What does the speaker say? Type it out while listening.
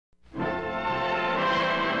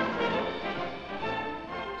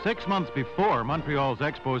6 months before Montreal's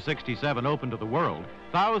Expo 67 opened to the world,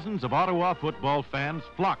 thousands of Ottawa football fans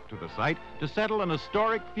flocked to the site to settle an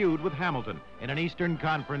historic feud with Hamilton in an Eastern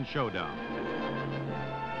Conference showdown.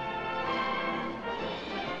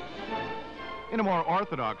 In a more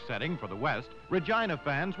orthodox setting for the West, Regina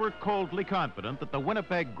fans were coldly confident that the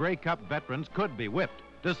Winnipeg Grey Cup veterans could be whipped,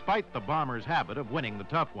 despite the Bombers' habit of winning the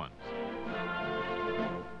tough ones.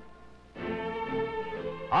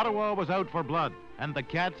 Ottawa was out for blood, and the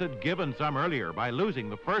Cats had given some earlier by losing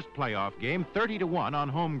the first playoff game 30-1 on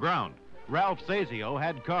home ground. Ralph Sazio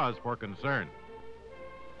had cause for concern.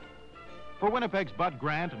 For Winnipeg's Bud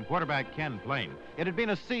Grant and quarterback Ken Plain, it had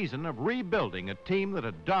been a season of rebuilding a team that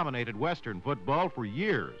had dominated Western football for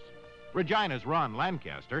years. Regina's Ron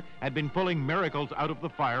Lancaster had been pulling miracles out of the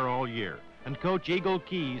fire all year, and Coach Eagle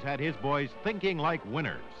Keys had his boys thinking like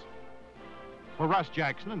winners. For Russ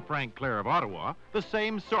Jackson and Frank Clare of Ottawa, the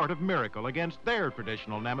same sort of miracle against their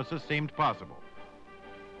traditional nemesis seemed possible.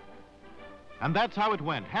 And that's how it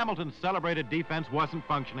went. Hamilton's celebrated defense wasn't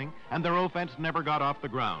functioning, and their offense never got off the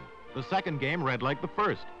ground. The second game read like the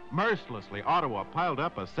first. Mercilessly, Ottawa piled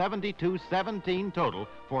up a 72-17 total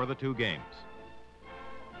for the two games.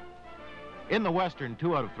 In the Western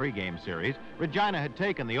 2-out-of-3 game series, Regina had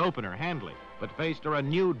taken the opener handily, but faced a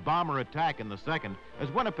renewed Bomber attack in the second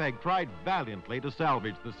as Winnipeg tried valiantly to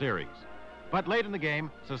salvage the series. But late in the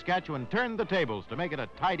game, Saskatchewan turned the tables to make it a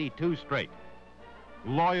tidy 2 straight.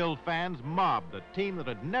 Loyal fans mobbed the team that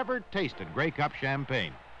had never tasted Grey Cup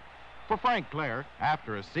champagne. For Frank Clare,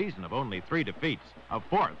 after a season of only 3 defeats, a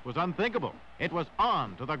 4th was unthinkable. It was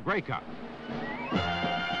on to the Grey Cup.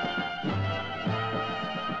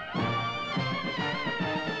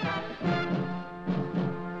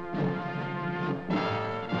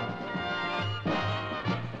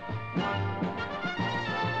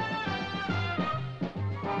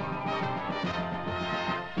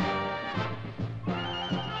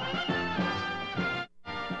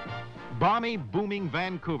 Balmy, booming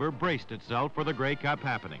Vancouver braced itself for the Grey Cup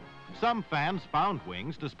happening. Some fans found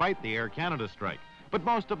wings despite the Air Canada strike, but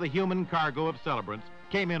most of the human cargo of celebrants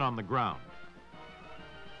came in on the ground.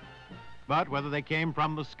 But whether they came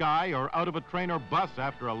from the sky or out of a train or bus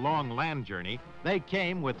after a long land journey, they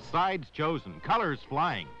came with sides chosen, colors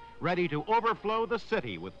flying, ready to overflow the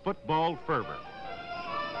city with football fervor.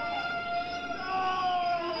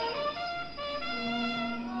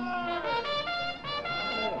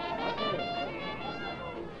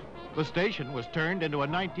 The station was turned into a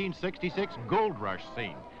 1966 gold rush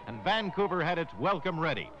scene, and Vancouver had its welcome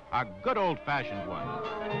ready, a good old-fashioned one.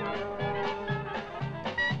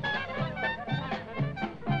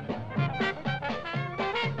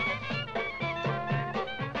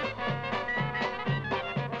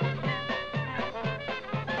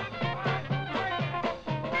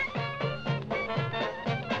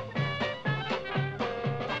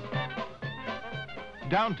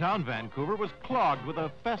 Downtown Vancouver was clogged with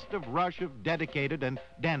a festive rush of dedicated and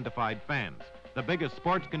dandified fans. The biggest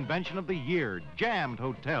sports convention of the year jammed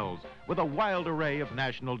hotels with a wild array of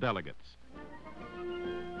national delegates.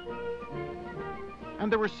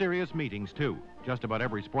 And there were serious meetings, too. Just about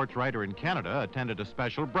every sports writer in Canada attended a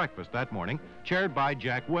special breakfast that morning, chaired by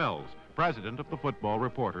Jack Wells, president of the Football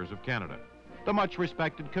Reporters of Canada. The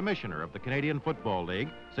much-respected commissioner of the Canadian Football League,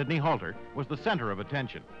 Sidney Halter, was the center of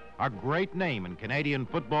attention. A great name in Canadian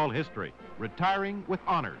football history, retiring with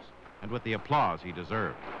honors and with the applause he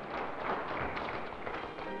deserved.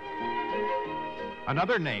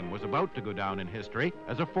 Another name was about to go down in history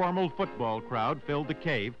as a formal football crowd filled the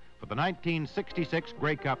cave for the 1966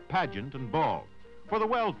 Grey Cup pageant and ball. For the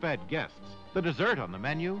well-fed guests, the dessert on the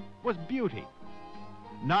menu was beauty.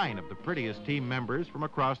 9 of the prettiest team members from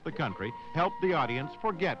across the country helped the audience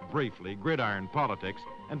forget briefly gridiron politics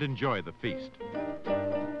and enjoy the feast.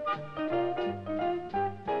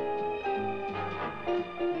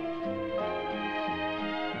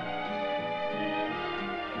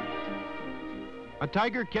 A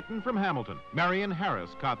tiger kitten from Hamilton, Marion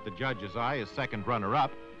Harris, caught the judge's eye as second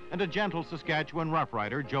runner-up, and a gentle Saskatchewan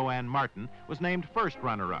Roughrider, Joanne Martin, was named first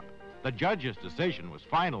runner-up. The judge's decision was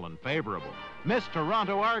final and favorable. Miss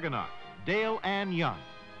Toronto Argonaut, Dale Ann Young.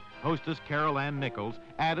 Hostess Carol Ann Nichols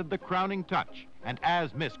added the crowning touch, and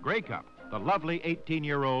as Miss Grey Cup, the lovely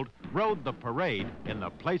 18-year-old rode the parade in the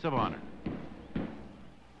place of honor.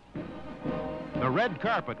 The red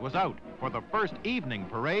carpet was out for the first evening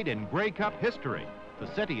parade in Grey Cup history.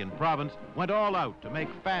 The city and province went all out to make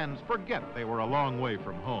fans forget they were a long way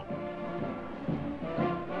from home.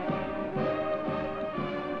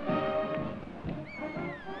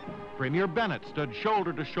 Premier Bennett stood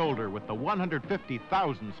shoulder to shoulder with the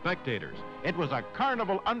 150,000 spectators. It was a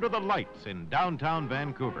carnival under the lights in downtown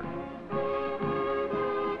Vancouver.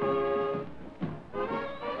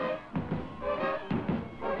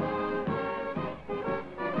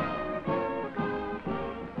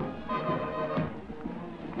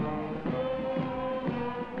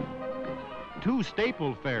 Two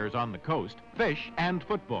staple fares on the coast, fish and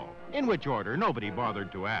football. In which order, nobody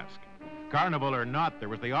bothered to ask. Carnival or not, there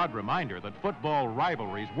was the odd reminder that football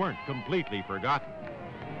rivalries weren't completely forgotten.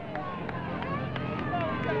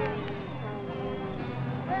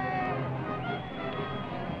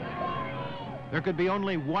 There could be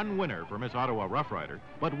only one winner for Miss Ottawa Roughrider,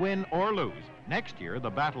 but win or lose, next year the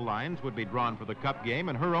battle lines would be drawn for the cup game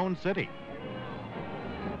in her own city.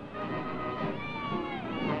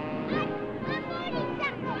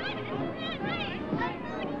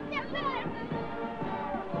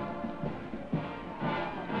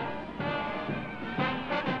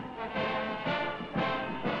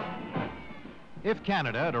 If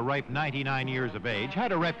Canada, at a ripe 99 years of age,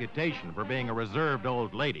 had a reputation for being a reserved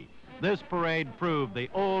old lady, this parade proved the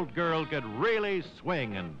old girl could really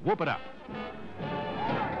swing and whoop it up.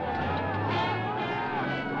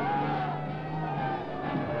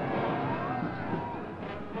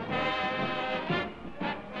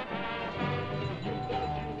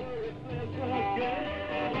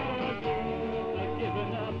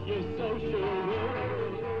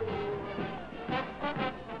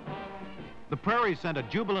 The Prairie sent a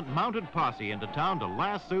jubilant mounted posse into town to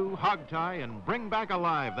lasso, hogtie, and bring back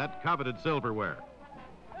alive that coveted silverware.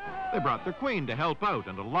 They brought their queen to help out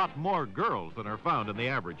and a lot more girls than are found in the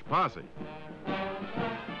average posse.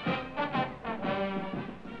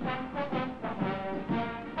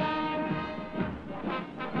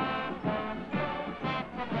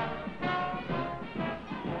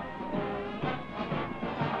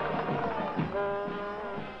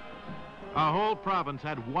 A whole province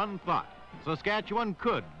had one thought. Saskatchewan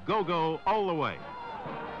could go all the way.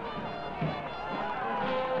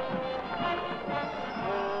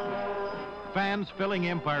 Fans filling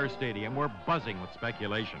Empire Stadium were buzzing with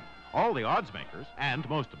speculation. All the odds makers, and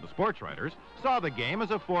most of the sports writers, saw the game as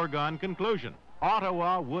a foregone conclusion.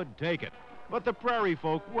 Ottawa would take it, but the Prairie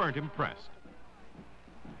folk weren't impressed.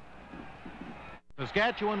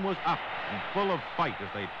 Saskatchewan was up and full of fight as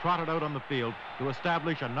they trotted out on the field to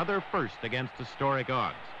establish another first against historic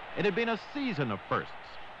odds. It had been a season of firsts.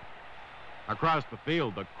 Across the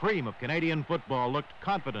field, the cream of Canadian football looked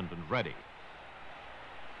confident and ready.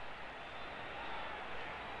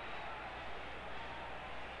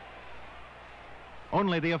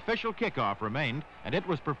 Only the official kickoff remained, and it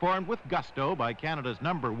was performed with gusto by Canada's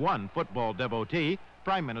 #1 football devotee,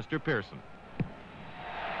 Prime Minister Pearson.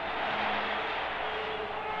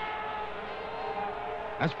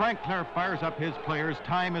 As Frank Clare fires up his players,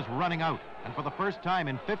 time is running out. And for the first time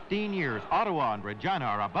in 15 years, Ottawa and Regina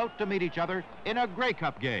are about to meet each other in a Grey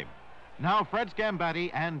Cup game. Now Fred Scambatti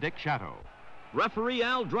and Dick Chatto. Referee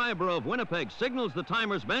Al Dryborough of Winnipeg signals the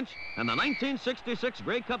timers bench, and the 1966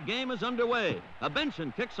 Grey Cup game is underway. A bench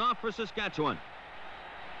kicks off for Saskatchewan.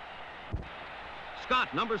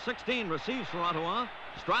 Scott, number 16, receives for Ottawa,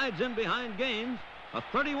 strides in behind Gaines. A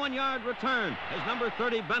 31-yard return as number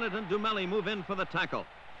 30 Bennett and Dumelli move in for the tackle.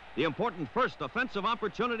 The important first offensive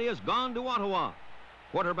opportunity has gone to Ottawa.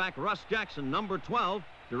 Quarterback Russ Jackson, number 12,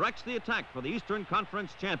 directs the attack for the Eastern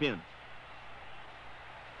Conference champions.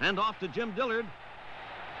 And off to Jim Dillard.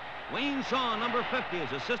 Wayne Shaw, number 50,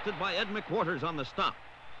 is assisted by Ed McWhorters on the stop.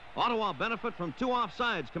 Ottawa benefit from 2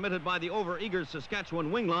 offsides committed by the over-eager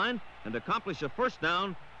Saskatchewan wing line and accomplish a first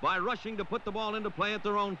down by rushing to put the ball into play at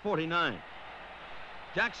their own 49.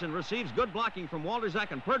 Jackson receives good blocking from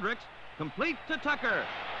Walderzak and Perdrix, complete to Tucker,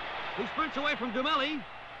 who sprints away from Dumelli.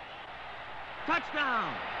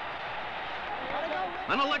 Touchdown!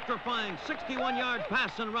 An electrifying 61-yard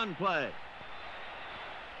pass and run play.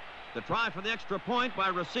 The try for the extra point by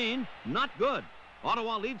Racine, not good.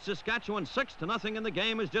 Ottawa leads Saskatchewan 6-0 in the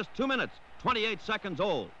game is just 2 minutes, 28 seconds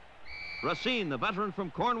old. Racine, the veteran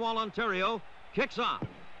from Cornwall, Ontario, kicks off.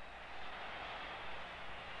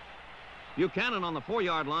 Buchanan on the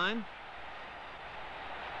 4-yard line.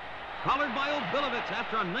 Collared by Obilovich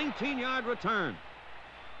after a 19-yard return.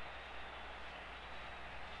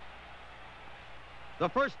 The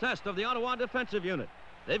first test of the Ottawa defensive unit.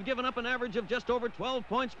 They've given up an average of just over 12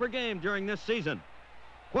 points per game during this season.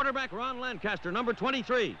 Quarterback Ron Lancaster, number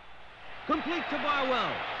 23. Complete to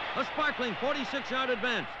Barwell. A sparkling 46-yard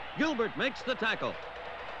advance. Gilbert makes the tackle.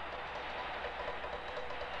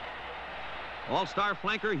 All-star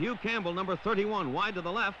flanker Hugh Campbell, number 31, wide to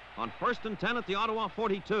the left on 1st and 10 at the Ottawa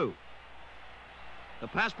 42. The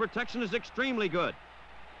pass protection is extremely good.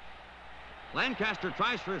 Lancaster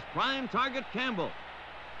tries for his prime target, Campbell.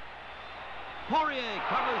 Poirier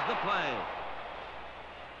covers the play.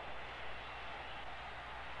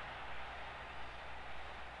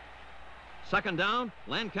 Second down,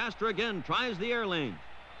 Lancaster again tries the air lanes.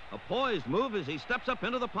 A poised move as he steps up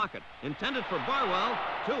into the pocket. Intended for Barwell,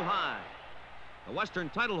 too high. The Western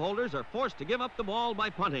title holders are forced to give up the ball by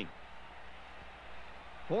punting.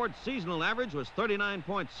 Ford's seasonal average was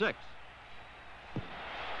 39.6.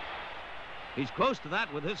 He's close to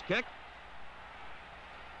that with his kick.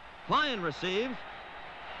 Klein receives.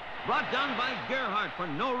 Brought down by Gerhardt for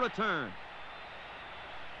no return.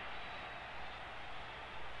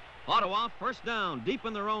 Ottawa first down, deep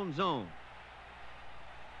in their own zone.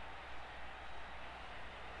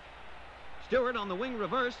 Stewart on the wing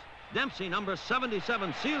reverse. Dempsey, number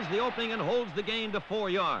 77, seals the opening and holds the gain to 4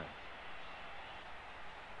 yards.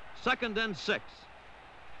 2nd and 6.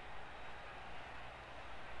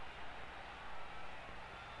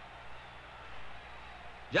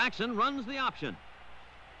 Jackson runs the option.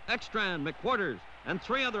 Ekstrand, McQuarters, and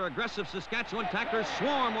 3 other aggressive Saskatchewan tacklers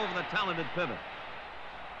swarm over the talented pivot.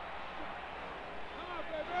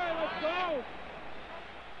 Let's go.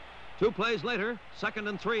 2 plays later, 2nd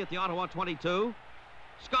and 3 at the Ottawa 22.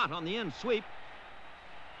 Scott on the end sweep.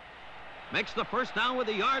 Makes the first down with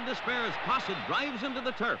a yard to spare as Cossett drives him to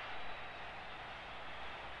the turf.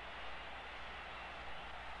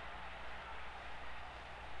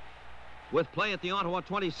 With play at the Ottawa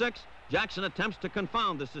 26, Jackson attempts to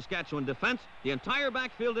confound the Saskatchewan defense. The entire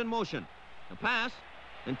backfield in motion. The pass,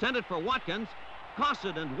 intended for Watkins.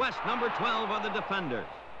 Cossett and West, number 12, are the defenders.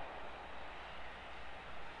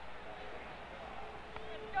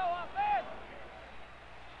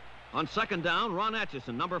 On 2nd down, Ron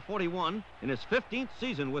Atchison, number 41, in his 15th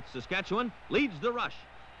season with Saskatchewan, leads the rush.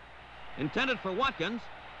 Intended for Watkins.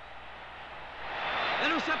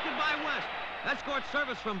 Intercepted by West. Escort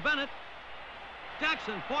service from Bennett.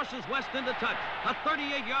 Jackson forces West into touch. A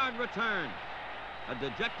 38-yard return. A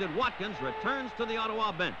dejected Watkins returns to the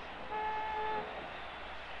Ottawa bench.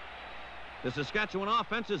 The Saskatchewan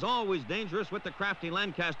offense is always dangerous with the crafty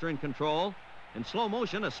Lancaster in control. In slow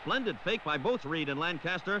motion, a splendid fake by both Reed and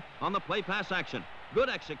Lancaster on the play-pass action. Good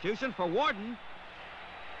execution for Warden.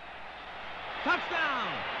 Touchdown!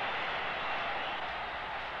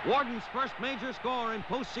 Warden's first major score in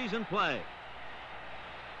postseason play.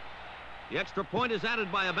 The extra point is added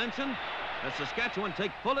by Abenson. As Saskatchewan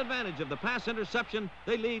take full advantage of the pass interception,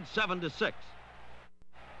 they lead 7-6.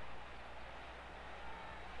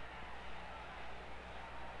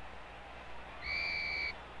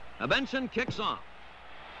 Abenson kicks off.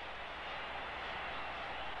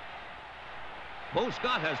 Bo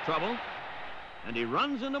Scott has trouble, and he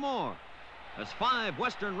runs into more as 5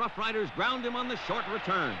 Western Roughriders ground him on the short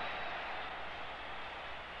return.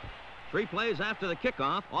 3 plays after the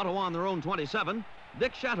kickoff, Ottawa on their own 27.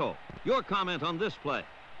 Dick Chatto, your comment on this play.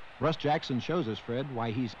 Russ Jackson shows us, Fred,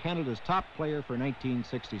 why he's Canada's top player for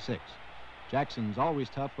 1966. Jackson's always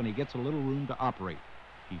tough when he gets a little room to operate.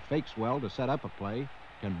 He fakes well to set up a play,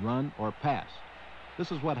 can run or pass.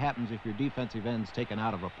 This is what happens if your defensive end's taken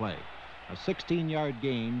out of a play. A 16-yard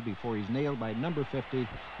gain before he's nailed by number 50,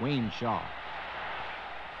 Wayne Shaw.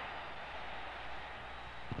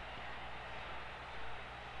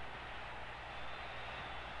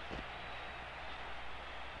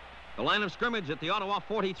 The line of scrimmage at the Ottawa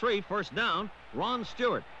 43, first down. Ron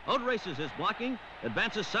Stewart outraces his blocking,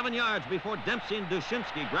 advances 7 yards before Dempsey and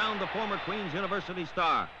Dushinsky ground the former Queen's University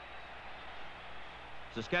star.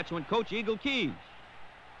 Saskatchewan coach Eagle Keys.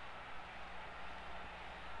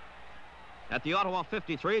 At the Ottawa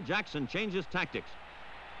 53, Jackson changes tactics.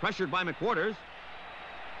 Pressured by McQuarters.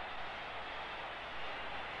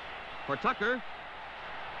 For Tucker.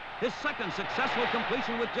 His second successful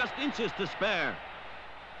completion with just inches to spare.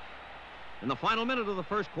 In the final minute of the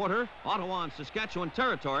first quarter, Ottawa on Saskatchewan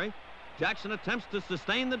territory, Jackson attempts to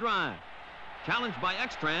sustain the drive. Challenged by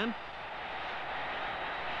Ekstrand.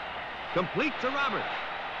 Complete to Roberts.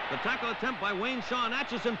 The tackle attempt by Wayne Shaw and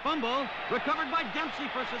Atchison fumble. Recovered by Dempsey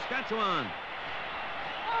for Saskatchewan.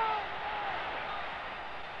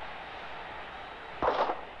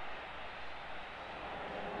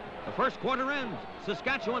 The first quarter ends.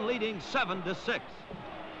 Saskatchewan leading 7-6.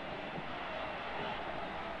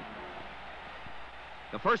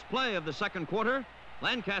 The first play of the second quarter,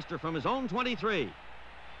 Lancaster from his own 23.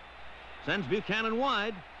 Sends Buchanan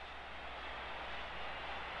wide.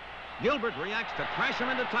 Gilbert reacts to crash him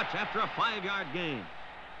into touch after a 5-yard gain.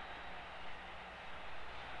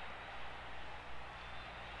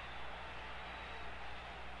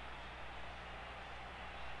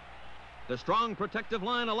 The strong protective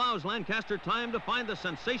line allows Lancaster time to find the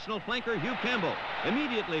sensational flanker Hugh Campbell,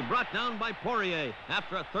 immediately brought down by Poirier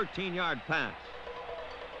after a 13-yard pass.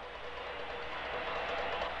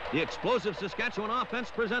 The explosive Saskatchewan offense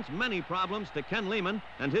presents many problems to Ken Lehman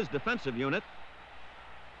and his defensive unit.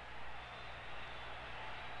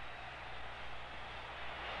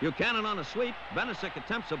 Buchanan on a sweep. Benesic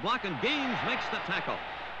attempts a block, and Gaines makes the tackle.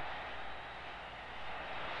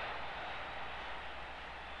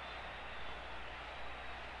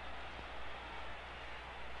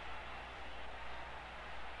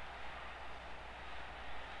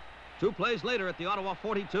 Two plays later at the Ottawa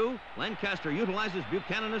 42, Lancaster utilizes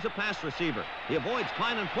Buchanan as a pass receiver. He avoids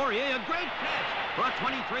Klein and Poirier. A great catch for a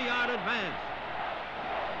 23-yard advance.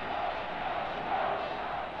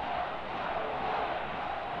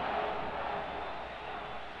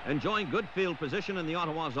 Enjoying good field position in the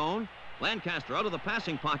Ottawa zone. Lancaster out of the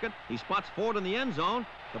passing pocket. He spots Ford in the end zone.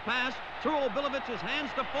 The pass through Obilovich's hands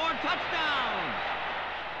to Ford. Touchdown!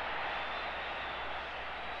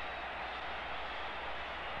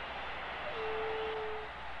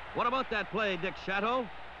 What about that play, Dick Chatto?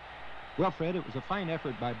 Well, Fred, it was a fine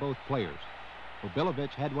effort by both players. Obilovich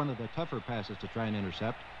had one of the tougher passes to try and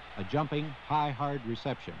intercept, a jumping, high, hard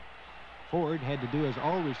reception. Ford had to do as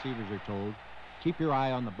all receivers are told, keep your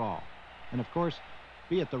eye on the ball. And, of course,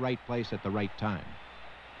 be at the right place at the right time.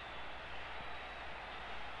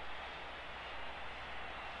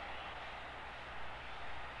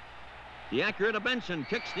 The accurate Abenson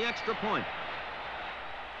kicks the extra point.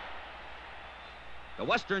 The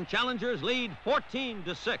Western Challengers lead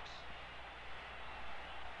 14-6.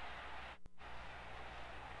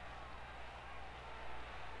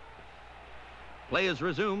 Play is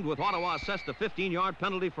resumed with Ottawa assessed a 15-yard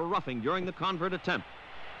penalty for roughing during the convert attempt.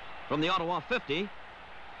 From the Ottawa 50,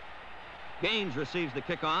 Gaines receives the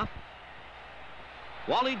kickoff.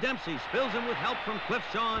 Wally Dempsey spills him with help from Cliff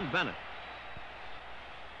Shaw and Bennett.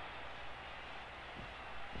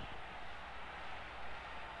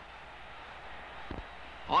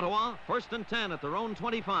 Ottawa, 1st and 10 at their own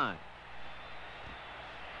 25.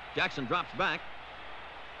 Jackson drops back.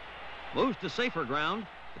 Moves to safer ground.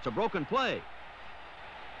 It's a broken play.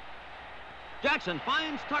 Jackson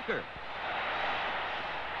finds Tucker.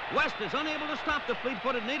 West is unable to stop the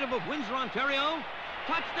fleet-footed native of Windsor, Ontario.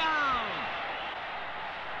 Touchdown!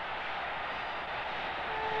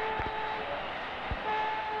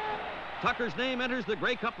 Tucker's name enters the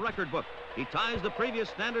Grey Cup record book. He ties the previous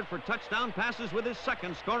standard for touchdown passes with his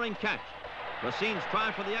second scoring catch. Racine's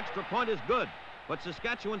try for the extra point is good, but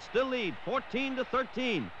Saskatchewan still lead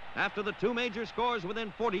 14-13 after the two major scores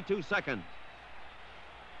within 42 seconds.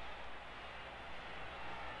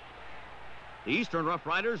 The Eastern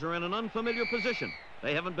Roughriders are in an unfamiliar position.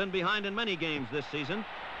 They haven't been behind in many games this season.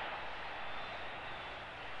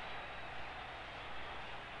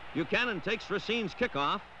 Buchanan takes Racine's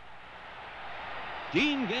kickoff.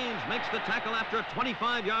 Gene Gaines makes the tackle after a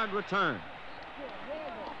 25-yard return.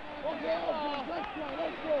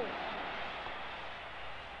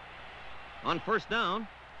 On 1st down,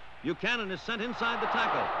 Buchanan is sent inside the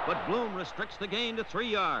tackle, but Bloom restricts the gain to 3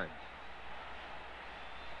 yards.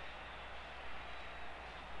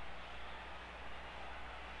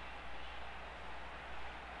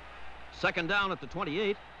 Second down at the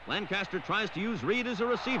 28, Lancaster tries to use Reed as a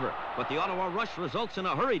receiver, but the Ottawa rush results in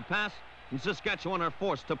a hurried pass, and Saskatchewan are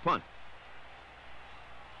forced to punt.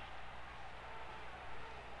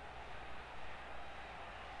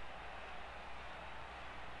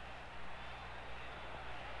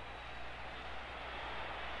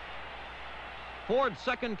 Ford's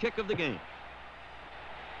second kick of the game.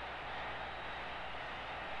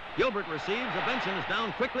 Gilbert receives. Abenson is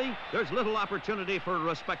down quickly. There's little opportunity for a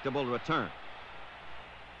respectable return.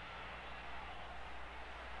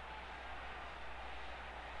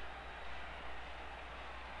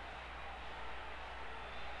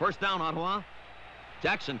 First down, Ottawa.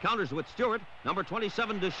 Jackson counters with Stewart. Number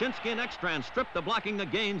 27, Dushinsky and Ekstrand strip the blocking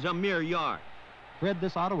that gains a mere yard. Fred,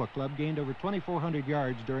 this Ottawa club gained over 2,400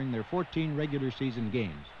 yards during their 14 regular season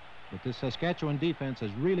games. But this Saskatchewan defense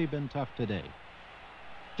has really been tough today.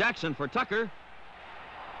 Jackson for Tucker,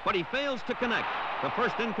 but he fails to connect. The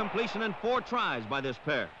first incompletion in 4 tries by this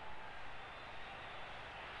pair.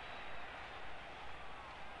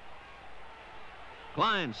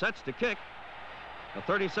 Klein sets to kick. A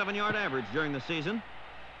 37-yard average during the season.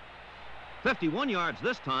 51 yards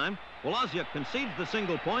this time. Woloziuk concedes the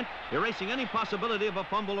single point, erasing any possibility of a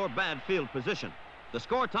fumble or bad field position. The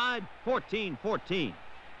score tied 14-14.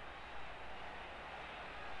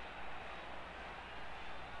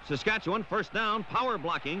 Saskatchewan first down, power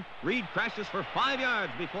blocking. Reed crashes for 5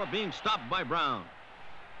 yards before being stopped by Brown.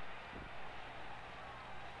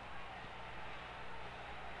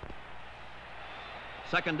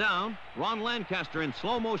 Second down, Ron Lancaster in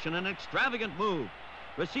slow motion, an extravagant move.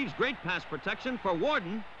 Receives great pass protection for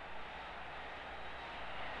Warden.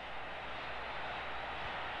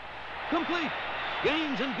 Complete.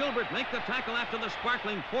 Gaines and Gilbert make the tackle after the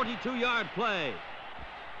sparkling 42-yard play.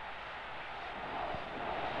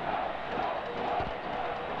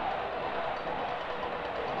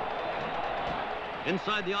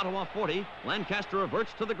 Inside the Ottawa 40, Lancaster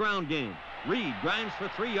reverts to the ground game. Reed grinds for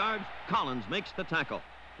 3 yards. Collins makes the tackle.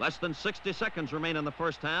 Less than 60 seconds remain in the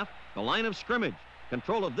first half. The line of scrimmage.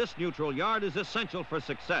 Control of this neutral yard is essential for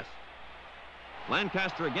success.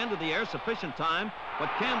 Lancaster again to the air, sufficient time, but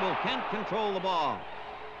Campbell can't control the ball.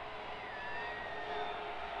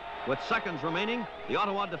 With seconds remaining, the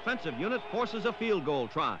Ottawa defensive unit forces a field goal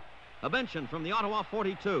try. A bench-in from the Ottawa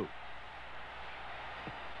 42.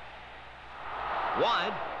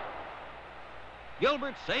 Wide.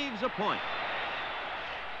 Gilbert saves a point.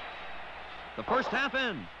 The first half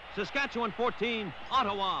ends. Saskatchewan 14,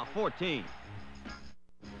 Ottawa 14.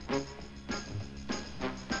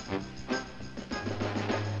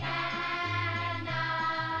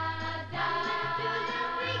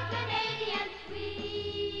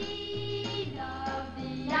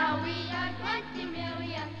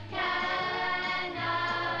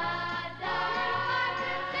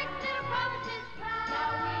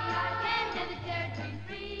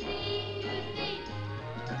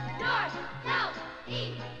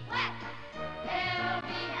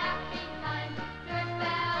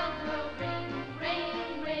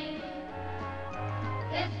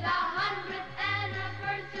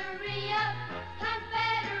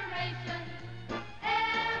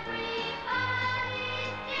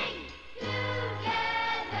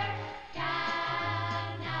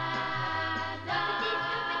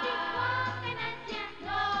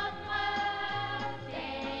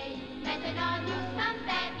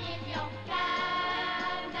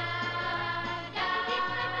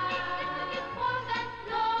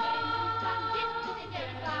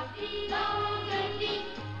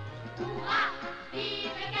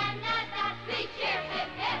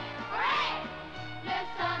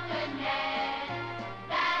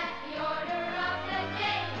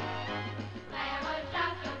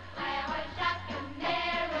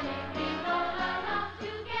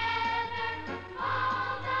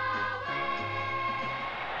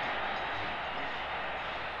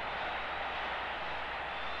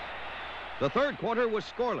 The third quarter was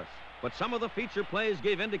scoreless, but some of the feature plays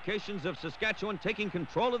gave indications of Saskatchewan taking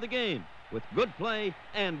control of the game with good play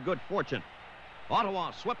and good fortune. Ottawa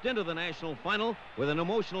swept into the national final with an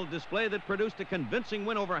emotional display that produced a convincing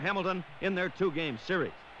win over Hamilton in their 2-game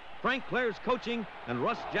series. Frank Clare's coaching and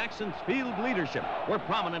Russ Jackson's field leadership were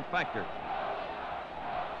prominent factors.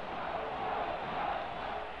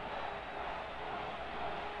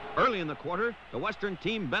 Early in the quarter, the Western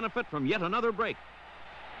team benefit from yet another break.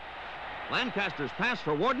 Lancaster's pass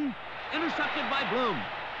for Warden, intercepted by Bloom.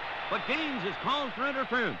 But Gaines is called for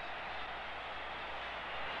interference.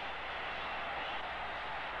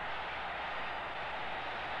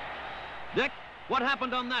 Dick, what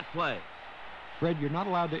happened on that play? Fred, you're not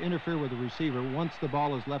allowed to interfere with the receiver once the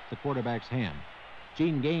ball has left the quarterback's hand.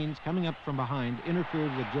 Gene Gaines, coming up from behind,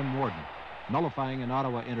 interfered with Jim Warden, nullifying an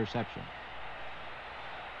Ottawa interception.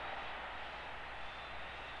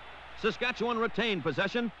 Saskatchewan retained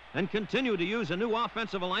possession and continue to use a new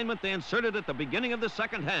offensive alignment they inserted at the beginning of the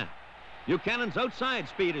second half. Buchanan's outside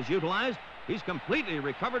speed is utilized. He's completely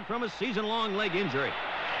recovered from a season-long leg injury.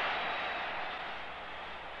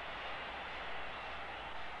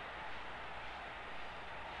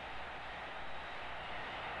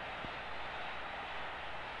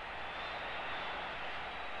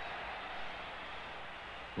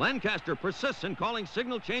 Lancaster persists in calling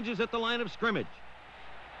signal changes at the line of scrimmage.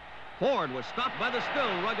 Ford was stopped by the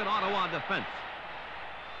still rugged Ottawa defense.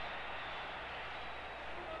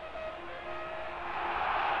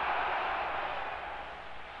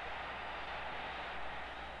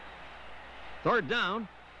 Third down,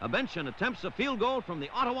 a bench-in attempts a field goal from the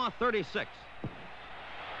Ottawa 36.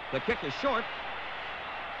 The kick is short.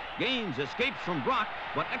 Gaines escapes from Brock,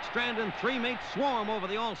 but Ekstrand and 3 mates swarm over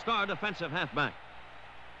the all-star defensive halfback.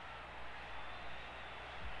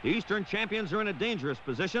 The Eastern champions are in a dangerous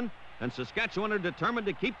position, and Saskatchewan are determined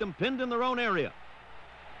to keep them pinned in their own area.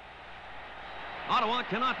 Ottawa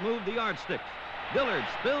cannot move the yardsticks. Dillard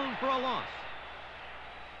spilled for a loss.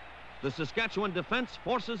 The Saskatchewan defense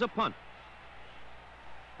forces a punt.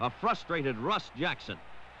 A frustrated Russ Jackson.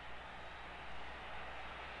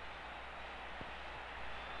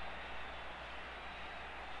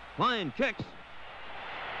 Klein kicks.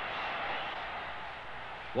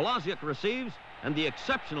 Woloziuk receives. and the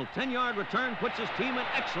exceptional 10-yard return puts his team in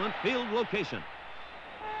excellent field location.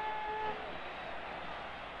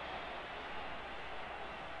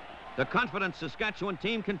 The confident Saskatchewan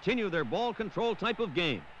team continue their ball control type of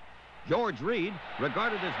game. George Reed,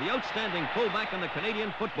 regarded as the outstanding fullback in the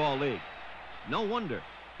Canadian Football League. No wonder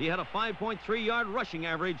he had a 5.3-yard rushing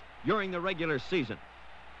average during the regular season.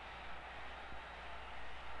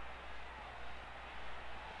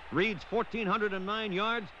 Reed's 1,409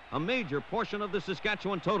 yards, a major portion of the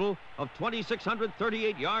Saskatchewan total of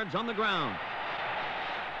 2,638 yards on the ground.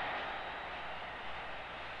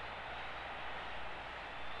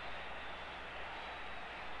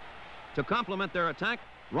 To complement their attack,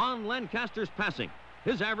 Ron Lancaster's passing.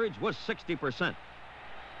 His average was 60%.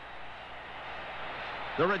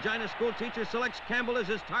 The Regina school teacher selects Campbell as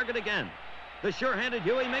his target again. The sure-handed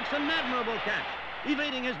Huey makes an admirable catch,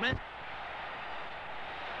 evading his man.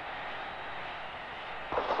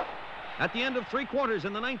 At the end of 3 quarters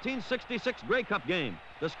in the 1966 Grey Cup game,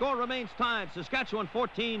 the score remains tied, Saskatchewan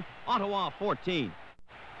 14, Ottawa 14.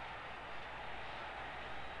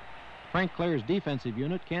 Frank Clair's defensive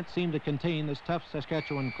unit can't seem to contain this tough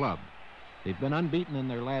Saskatchewan club. They've been unbeaten in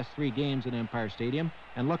their last 3 games in Empire Stadium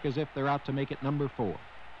and look as if they're out to make it number 4.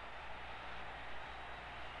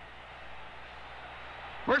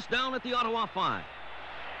 First down at the Ottawa 5.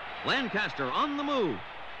 Lancaster on the move.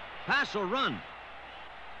 Pass or run.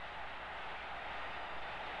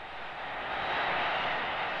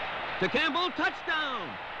 To Campbell, touchdown!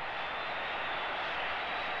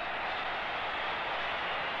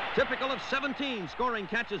 Typical of 17 scoring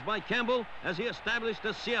catches by Campbell as he established a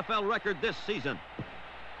CFL record this season.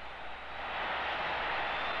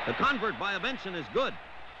 The convert by Abenson is good.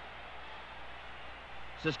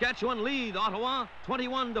 Saskatchewan lead Ottawa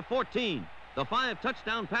 21-14. The 5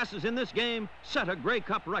 touchdown passes in this game set a Grey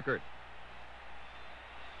Cup record.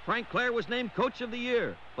 Frank Clair was named Coach of the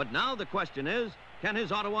Year, but now the question is, can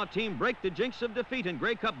his Ottawa team break the jinx of defeat in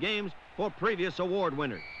Grey Cup games for previous award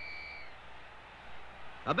winners?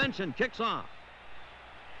 Abenson kicks off.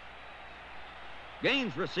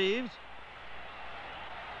 Gaines receives.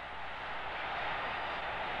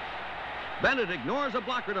 Bennett ignores a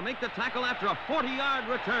blocker to make the tackle after a 40-yard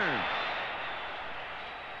return.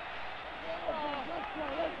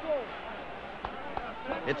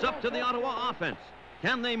 It's up to the Ottawa offense.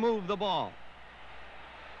 Can they move the ball?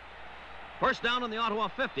 First down on the Ottawa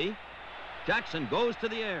 50. Jackson goes to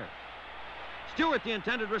the air. Stewart, the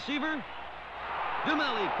intended receiver.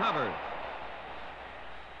 Dumelli covers.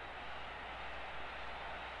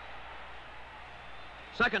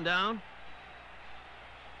 Second down.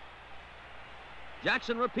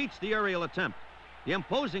 Jackson repeats the aerial attempt. The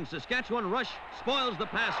imposing Saskatchewan rush spoils the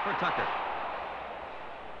pass for Tucker.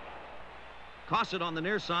 Cossett on the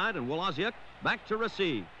near side, and Woloziuk back to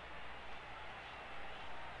receive.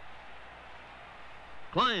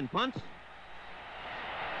 Klein punts.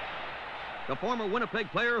 The former Winnipeg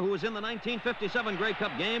player who was in the 1957 Grey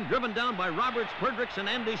Cup game, driven down by Roberts, Perdrix, and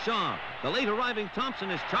Andy Shaw. The late arriving Thompson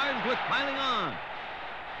is charged with piling on.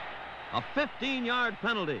 A 15-yard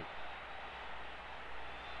penalty.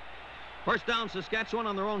 First down, Saskatchewan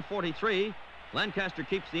on their own 43. Lancaster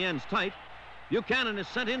keeps the ends tight. Buchanan is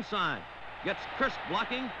sent inside. Gets crisp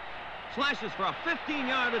blocking. Slashes for a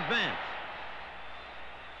 15-yard advance.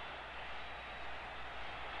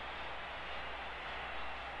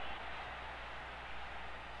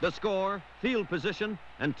 The score, field position,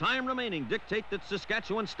 and time remaining dictate that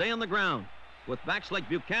Saskatchewan stay on the ground. With backs like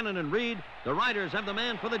Buchanan and Reed, the Riders have the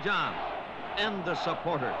man for the job. And the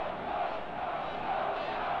supporter.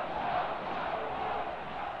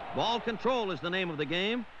 Ball control is the name of the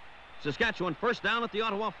game. Saskatchewan first down at the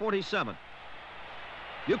Ottawa 47.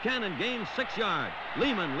 Buchanan gains 6 yards.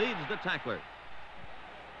 Lehman leads the tackler.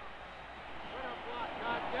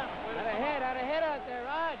 Out ahead out there,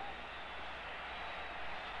 Rod.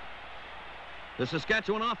 The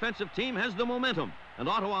Saskatchewan offensive team has the momentum, and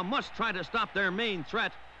Ottawa must try to stop their main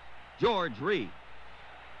threat, George Reed.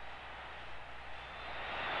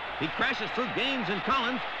 He crashes through Gaines and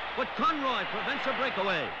Collins, but Conroy prevents a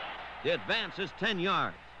breakaway. The advance is 10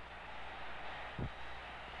 yards.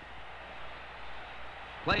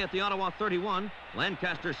 Play at the Ottawa 31.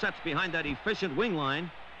 Lancaster sets behind that efficient wing line.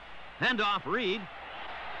 Handoff Reed.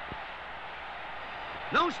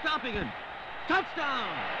 No stopping him. Touchdown!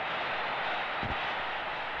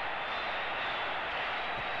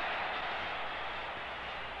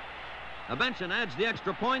 Abenson adds the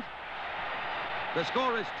extra point. The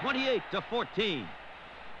score is 28-14.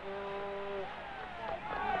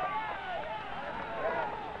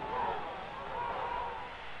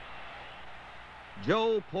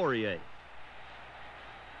 Joe Poirier.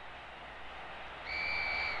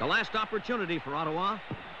 The last opportunity for Ottawa.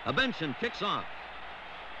 A Benson kicks off.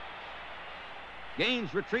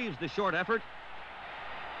 Gaines retrieves the short effort.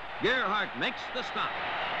 Gerhardt makes the stop.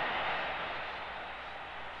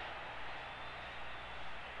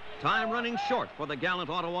 Time running short for the gallant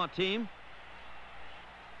Ottawa team.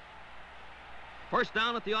 First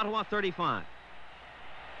down at the Ottawa 35.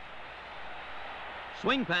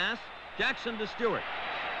 Swing pass, Jackson to Stewart.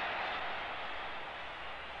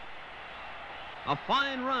 A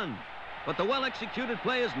fine run, but the well-executed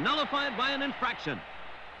play is nullified by an infraction.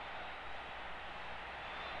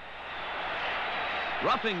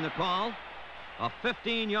 Roughing the call, a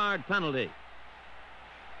 15-yard penalty.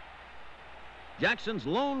 Jackson's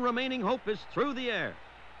lone remaining hope is through the air.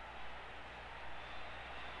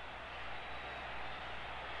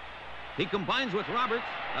 He combines with Roberts,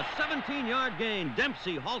 a 17-yard gain.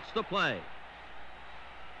 Dempsey halts the play.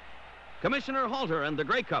 Commissioner Halter and the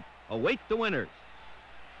Grey Cup await the winners.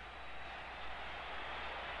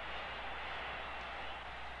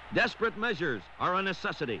 Desperate measures are a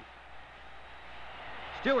necessity.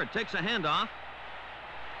 Stewart takes a handoff.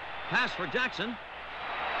 Pass for Jackson.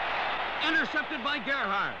 Intercepted by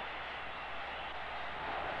Gerhardt.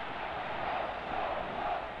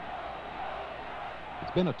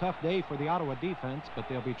 It's been a tough day for the Ottawa defense, but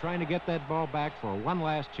they'll be trying to get that ball back for one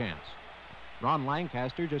last chance. Ron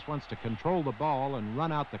Lancaster just wants to control the ball and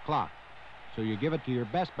run out the clock. So you give it to your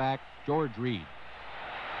best back, George Reed.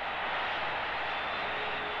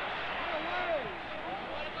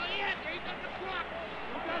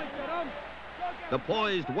 The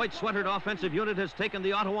poised, white-sweatered offensive unit has taken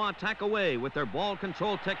the Ottawa attack away with their ball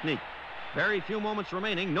control technique. Very few moments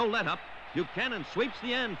remaining, no let-up. Buchanan sweeps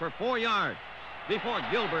the end for 4 yards before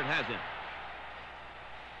Gilbert has him.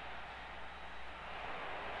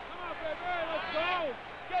 Come on, baby, let's go.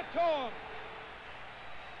 Get to him.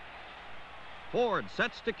 Ford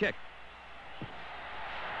sets to kick.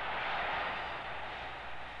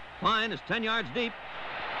 Fine is 10 yards deep.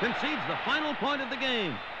 Concedes the final point of the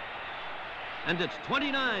game. And it's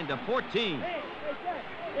 29-14. Hey,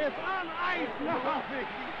 it's on ice now.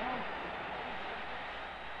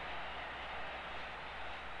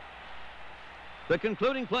 The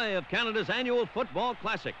concluding play of Canada's annual football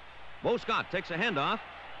classic. Bo Scott takes a handoff,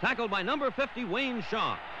 tackled by number 50, Wayne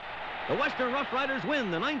Shaw. The Western Roughriders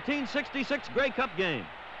win the 1966 Grey Cup game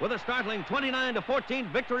with a startling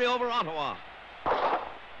 29-14 victory over Ottawa.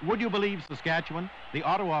 Would you believe Saskatchewan? The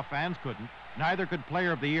Ottawa fans couldn't. Neither could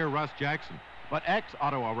Player of the Year Russ Jackson. But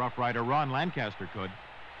ex-Ottawa Rough Rider Ron Lancaster could.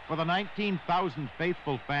 For the 19,000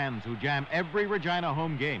 faithful fans who jam every Regina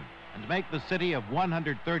home game and make the city of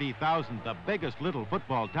 130,000 the biggest little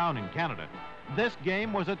football town in Canada, this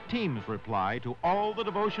game was a team's reply to all the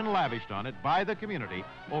devotion lavished on it by the community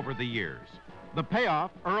over the years. The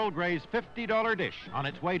payoff, Earl Grey's $50 dish on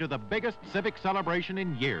its way to the biggest civic celebration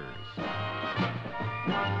in years.